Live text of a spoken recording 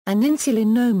An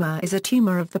insulinoma is a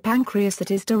tumor of the pancreas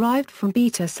that is derived from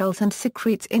beta cells and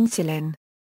secretes insulin.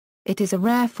 It is a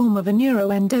rare form of a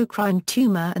neuroendocrine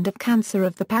tumor and of cancer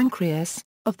of the pancreas,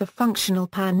 of the functional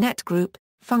PanNET group,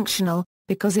 functional,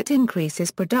 because it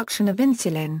increases production of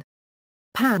insulin.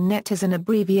 PanNET is an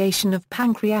abbreviation of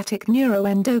pancreatic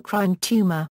neuroendocrine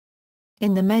tumor.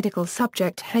 In the medical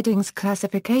subject headings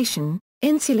classification,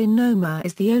 insulinoma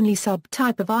is the only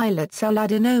subtype of islet cell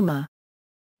adenoma.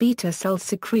 Beta cells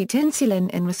secrete insulin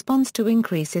in response to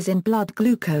increases in blood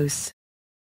glucose.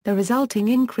 The resulting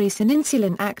increase in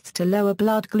insulin acts to lower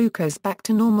blood glucose back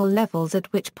to normal levels,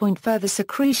 at which point further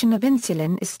secretion of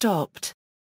insulin is stopped.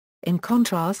 In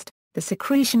contrast, the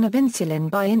secretion of insulin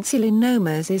by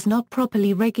insulinomas is not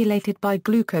properly regulated by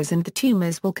glucose, and the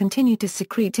tumors will continue to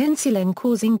secrete insulin,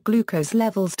 causing glucose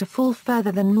levels to fall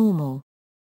further than normal.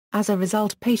 As a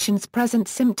result, patients present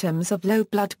symptoms of low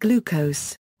blood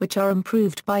glucose, which are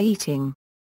improved by eating.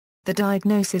 The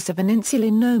diagnosis of an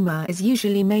insulinoma is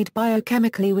usually made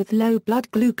biochemically with low blood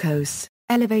glucose,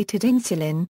 elevated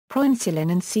insulin,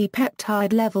 proinsulin and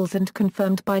C-peptide levels, and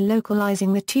confirmed by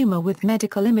localizing the tumor with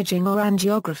medical imaging or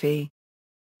angiography.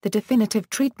 The definitive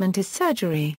treatment is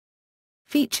surgery.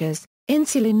 Features: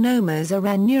 insulinomas are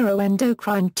rare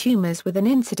neuroendocrine tumors with an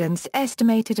incidence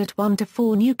estimated at 1 to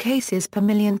 4 new cases per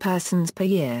million persons per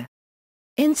year.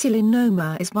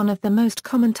 Insulinoma is one of the most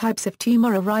common types of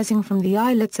tumor arising from the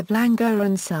islets of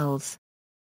Langerhans cells.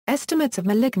 Estimates of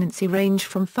malignancy range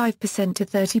from 5% to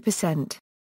 30%.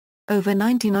 Over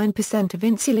 99% of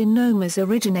insulinomas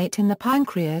originate in the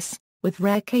pancreas, with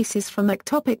rare cases from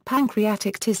ectopic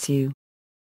pancreatic tissue.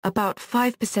 About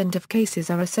 5% of cases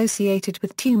are associated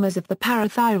with tumors of the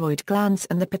parathyroid glands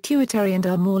and the pituitary and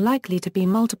are more likely to be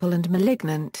multiple and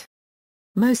malignant.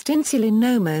 Most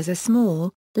insulinomas are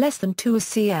small, less than 2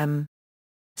 cm.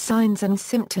 Signs and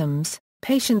symptoms: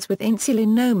 patients with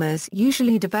insulinomas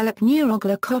usually develop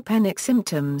neuroglycopenic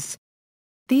symptoms.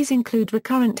 These include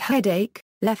recurrent headache,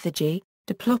 lethargy,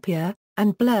 diplopia,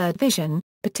 and blurred vision,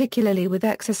 particularly with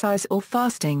exercise or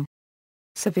fasting.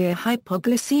 Severe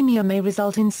hypoglycemia may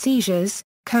result in seizures,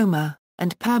 coma,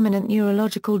 and permanent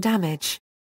neurological damage.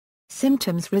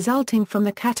 Symptoms resulting from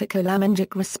the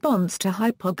catecholaminergic response to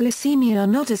hypoglycemia are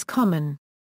not as common.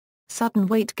 Sudden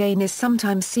weight gain is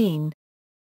sometimes seen.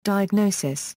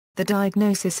 Diagnosis: the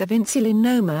diagnosis of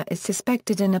insulinoma is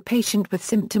suspected in a patient with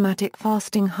symptomatic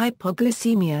fasting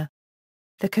hypoglycemia.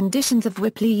 The conditions of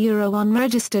Whipple-1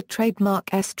 registered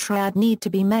trademark S-triad need to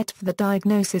be met for the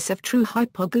diagnosis of true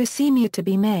hypoglycemia to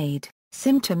be made: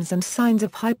 symptoms and signs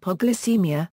of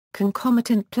hypoglycemia,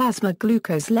 concomitant plasma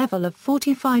glucose level of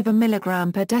 45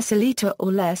 mg per deciliter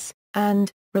or less,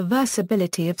 and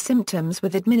reversibility of symptoms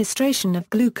with administration of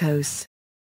glucose.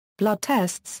 Blood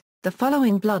tests: the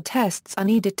following blood tests are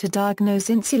needed to diagnose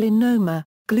insulinoma: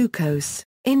 glucose,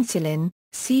 insulin,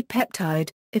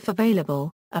 C-peptide, if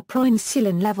available. A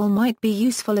proinsulin level might be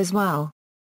useful as well.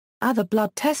 Other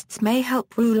blood tests may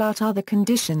help rule out other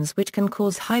conditions which can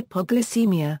cause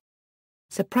hypoglycemia.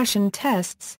 Suppression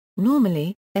tests: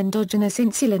 normally, endogenous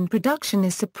insulin production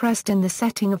is suppressed in the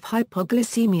setting of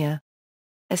hypoglycemia.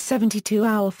 A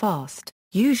 72-hour fast,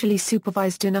 usually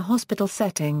supervised in a hospital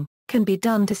setting, can be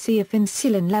done to see if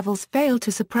insulin levels fail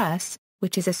to suppress,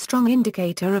 which is a strong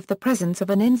indicator of the presence of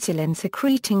an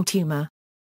insulin-secreting tumor.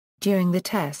 During the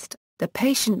test, the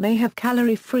patient may have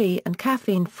calorie-free and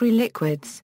caffeine-free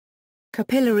liquids.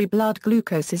 Capillary blood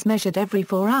glucose is measured every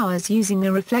 4 hours using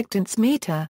a reflectance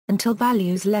meter, until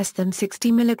values less than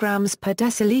 60 mg per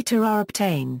deciliter are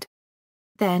obtained.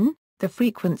 Then, the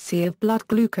frequency of blood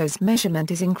glucose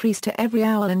measurement is increased to every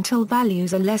hour until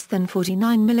values are less than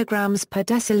 49 mg per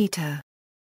deciliter.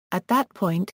 At that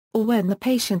point, or when the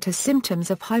patient has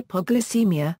symptoms of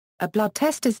hypoglycemia, a blood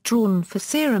test is drawn for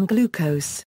serum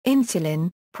glucose, insulin,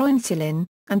 proinsulin,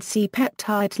 and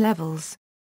C-peptide levels.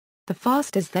 The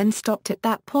fast is then stopped at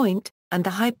that point, and the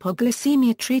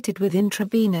hypoglycemia treated with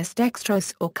intravenous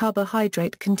dextrose or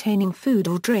carbohydrate-containing food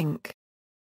or drink.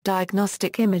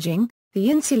 Diagnostic imaging: the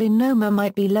insulinoma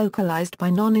might be localized by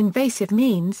non-invasive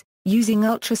means, using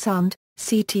ultrasound,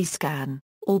 CT scan,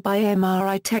 or by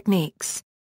MRI techniques.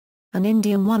 An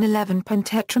indium-111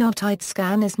 pentetranucleotide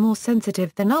scan is more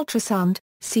sensitive than ultrasound,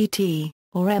 CT,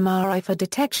 or MRI for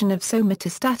detection of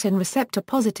somatostatin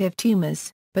receptor-positive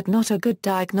tumors, but not a good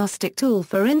diagnostic tool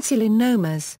for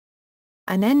insulinomas.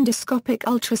 An endoscopic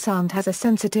ultrasound has a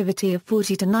sensitivity of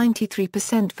 40 to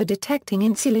 93% for detecting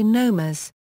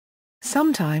insulinomas.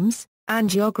 Sometimes,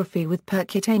 angiography with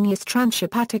percutaneous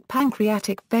transhepatic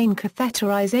pancreatic vein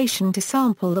catheterization to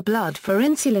sample the blood for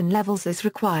insulin levels is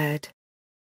required.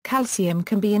 Calcium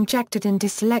can be injected into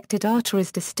selected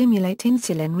arteries to stimulate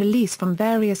insulin release from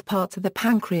various parts of the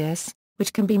pancreas,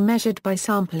 which can be measured by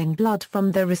sampling blood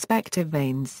from the respective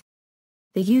veins.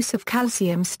 The use of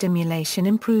calcium stimulation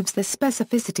improves the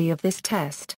specificity of this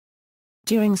test.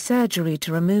 During surgery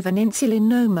to remove an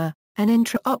insulinoma, an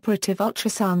intraoperative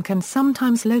ultrasound can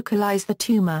sometimes localize the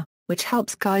tumor, which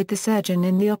helps guide the surgeon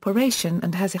in the operation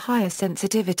and has a higher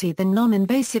sensitivity than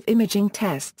non-invasive imaging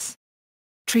tests.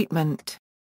 Treatment.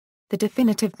 The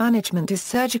definitive management is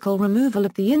surgical removal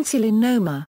of the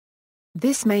insulinoma.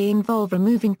 This may involve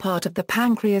removing part of the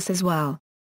pancreas as well.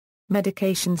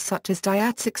 Medications such as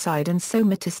diazoxide and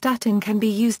somatostatin can be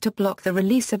used to block the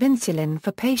release of insulin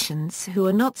for patients who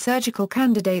are not surgical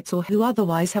candidates or who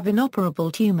otherwise have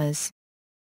inoperable tumors.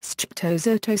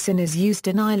 Streptozotocin is used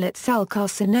in islet cell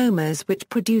carcinomas which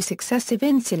produce excessive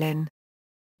insulin.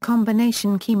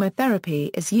 Combination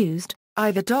chemotherapy is used,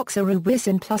 either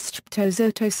doxorubicin plus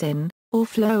streptozotocin, or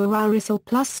fluorouracil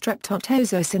plus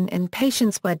streptozotocin in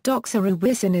patients where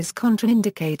doxorubicin is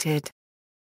contraindicated.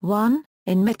 1.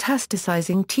 In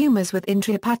metastasizing tumors with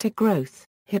intrahepatic growth,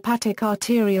 hepatic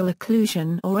arterial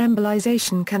occlusion or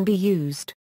embolization can be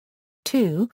used.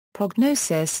 2.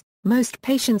 Prognosis. Most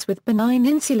patients with benign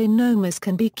insulinomas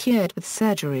can be cured with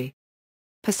surgery.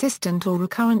 Persistent or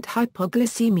recurrent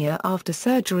hypoglycemia after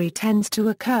surgery tends to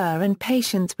occur in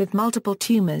patients with multiple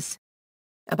tumors.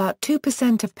 About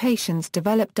 2% of patients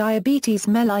develop diabetes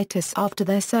mellitus after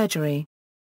their surgery.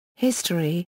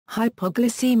 History.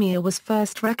 Hypoglycemia was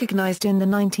first recognized in the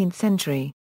 19th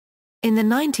century. In the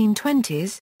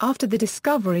 1920s, after the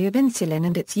discovery of insulin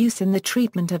and its use in the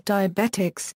treatment of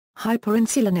diabetics,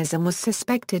 hyperinsulinism was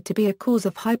suspected to be a cause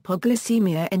of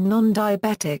hypoglycemia in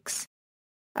non-diabetics.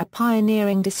 A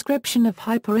pioneering description of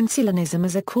hyperinsulinism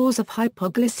as a cause of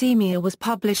hypoglycemia was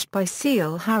published by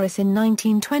Seal Harris in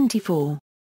 1924.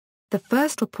 The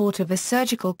first report of a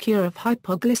surgical cure of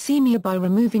hypoglycemia by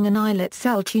removing an islet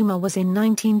cell tumor was in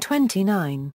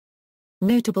 1929.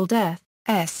 Notable death: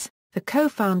 the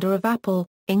co-founder of Apple,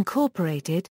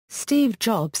 Incorporated, Steve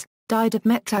Jobs, died of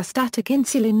metastatic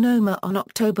insulinoma on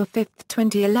October 5,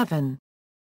 2011.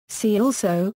 See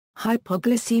also,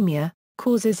 hypoglycemia,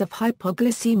 causes of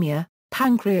hypoglycemia,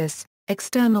 pancreas,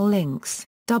 external links,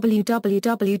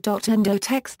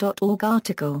 www.endotext.org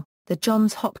article. The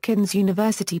Johns Hopkins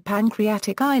University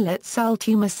Pancreatic Islet Cell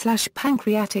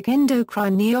Tumor/Pancreatic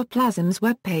Endocrine Neoplasms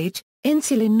webpage,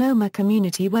 Insulinoma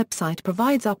Community website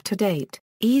provides up-to-date,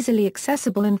 easily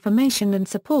accessible information and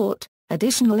support.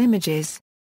 Additional images.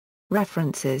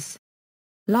 References.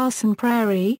 Larson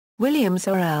Prairie, Williams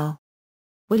R.L.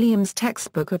 Williams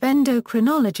Textbook of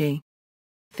Endocrinology.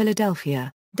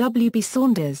 Philadelphia, W. B.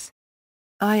 Saunders.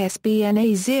 ISBN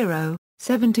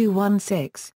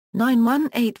A0-7216.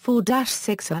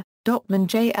 9184-6. Dockman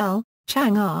J. L.,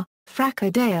 Chang R., Fracker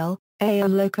Dale, A.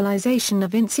 Localization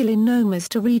of insulinomas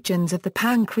to regions of the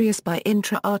pancreas by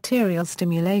intra-arterial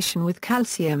stimulation with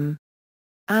calcium.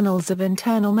 Annals of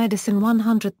Internal Medicine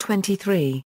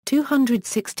 123,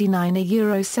 269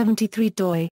 A-73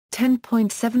 doi,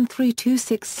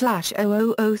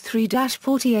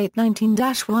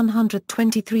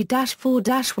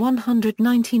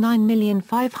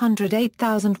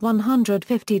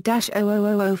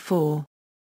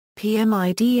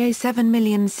 PMIDA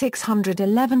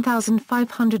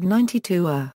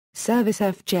 7611592 Service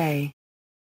FJ.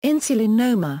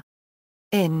 Insulinoma.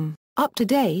 In Up to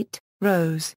Date,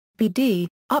 Rose, B.D.,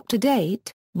 Up to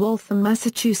Date, Waltham,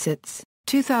 Massachusetts,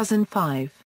 2005.